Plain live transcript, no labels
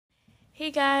Hey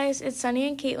guys, it's Sunny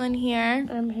and Caitlin here.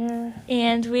 I'm here.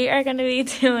 And we are going to be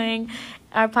doing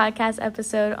our podcast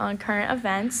episode on current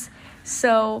events.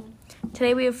 So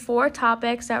today we have 4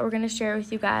 topics that we're going to share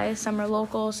with you guys. Some are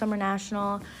local, some are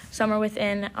national, some are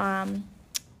within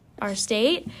our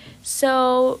state.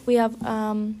 So we have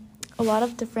a lot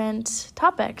of different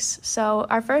topics. So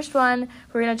our first one,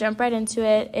 we're going to jump right into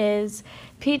it, is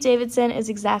Pete Davidson is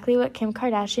exactly what Kim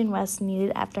Kardashian West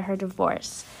needed after her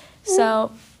divorce.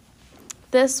 So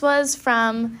this was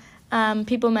from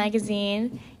People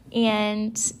magazine,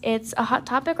 and it's a hot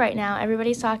topic right now.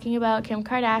 Everybody's talking about Kim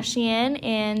Kardashian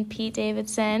and Pete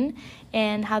Davidson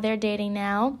and how they're dating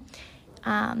now.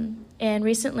 And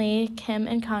recently, Kim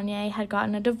and Kanye had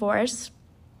gotten a divorce.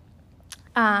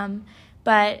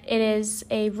 But it is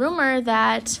a rumor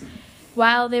that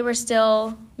while they were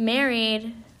still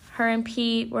married, her and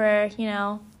Pete were,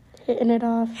 Hitting it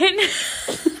off.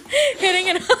 hitting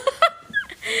it off.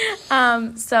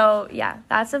 So, yeah,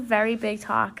 that's a very big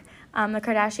talk. The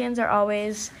Kardashians are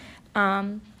always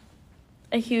a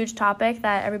huge topic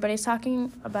that everybody's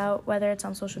talking about, whether it's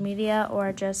on social media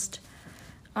or just...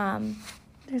 Let's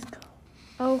go.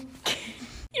 Oh,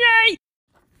 Yay!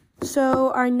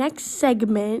 So our next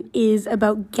segment is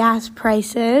about gas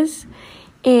prices.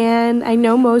 And I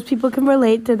know most people can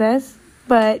relate to this,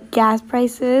 but gas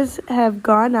prices have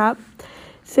gone up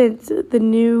since the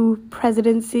new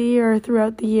presidency or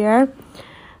throughout the year.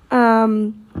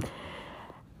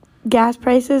 Gas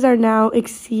prices are now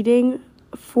exceeding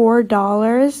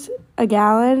 $4 a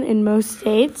gallon in most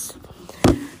states.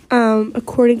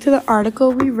 According to the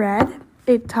article we read,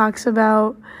 it talks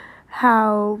about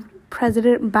how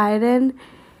President Biden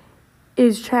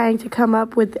is trying to come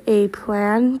up with a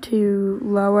plan to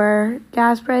lower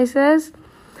gas prices.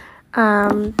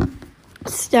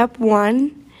 Step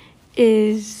 1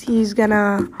 is he's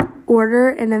gonna order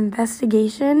an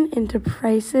investigation into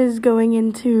prices going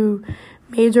into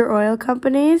major oil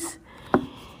companies,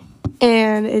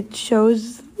 and it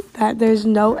shows that there's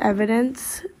no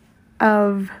evidence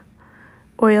of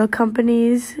oil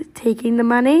companies taking the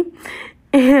money.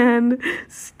 And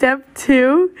step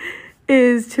 2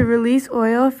 is to release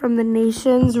oil from the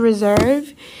nation's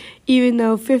reserve, even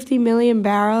though 50 million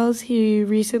barrels he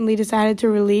recently decided to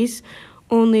release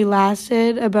only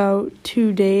lasted about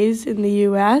 2 days in the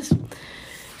U.S.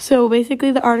 So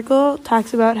basically the article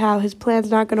talks about how his plan's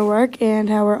not going to work and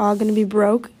how we're all going to be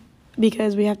broke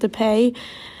because we have to pay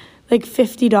like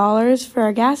 $50 for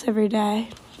our gas every day.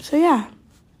 So yeah.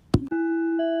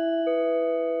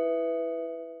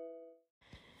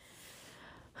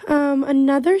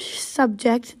 Another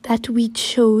subject that we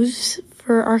chose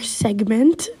for our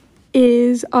segment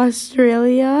is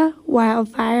Australia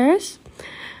wildfires.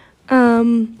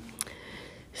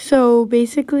 So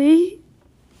basically,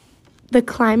 the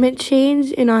climate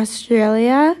change in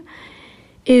Australia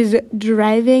is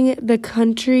driving the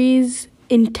country's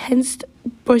intense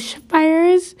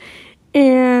bushfires,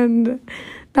 and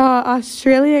the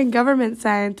Australian government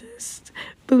scientists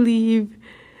believe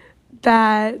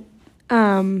that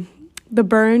the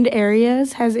burned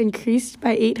areas has increased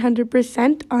by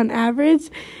 800% on average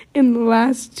in the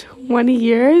last 20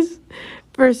 years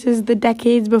versus the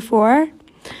decades before.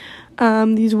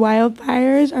 These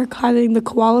wildfires are causing the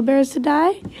koala bears to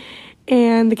die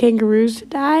and the kangaroos to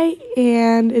die,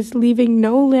 and it's leaving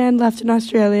no land left in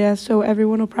Australia, so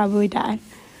everyone will probably die.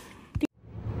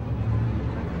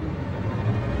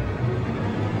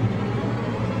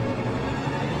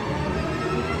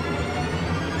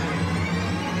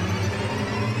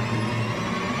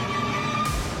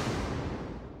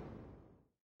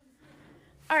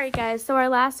 Alright guys, so our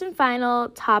last and final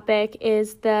topic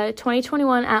is the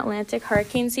 2021 Atlantic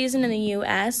hurricane season in the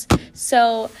U.S.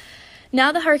 So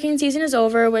now the hurricane season is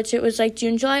over, which it was like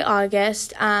June, July,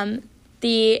 August.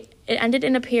 It ended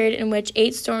in a period in which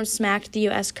 8 storms smacked the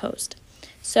U.S. coast.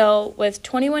 So with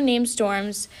 21 named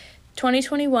storms,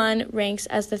 2021 ranks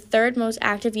as the 3rd most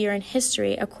active year in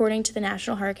history, according to the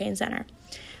National Hurricane Center.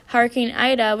 Hurricane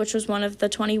Ida, which was one of the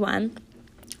 21,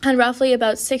 had roughly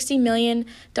about $60 million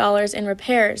in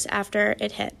repairs after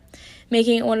it hit,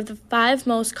 making it one of the 5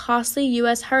 most costly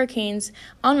U.S. hurricanes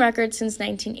on record since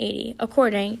 1980,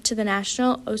 according to the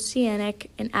National Oceanic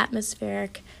and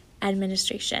Atmospheric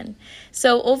Administration.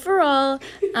 So overall,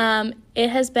 it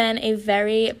has been a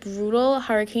very brutal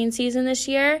hurricane season this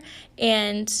year,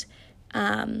 and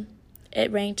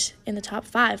it ranked in the top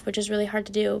 5, which is really hard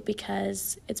to do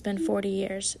because it's been 40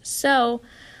 years. So,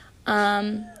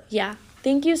 yeah.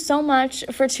 Thank you so much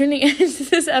for tuning into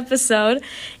this episode,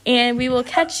 and we will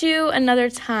catch you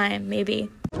another time, maybe.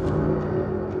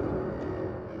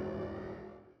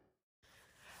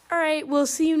 All right, right, we'll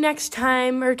see you next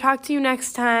time or talk to you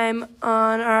next time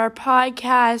on our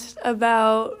podcast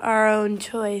about our own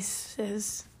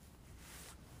choices.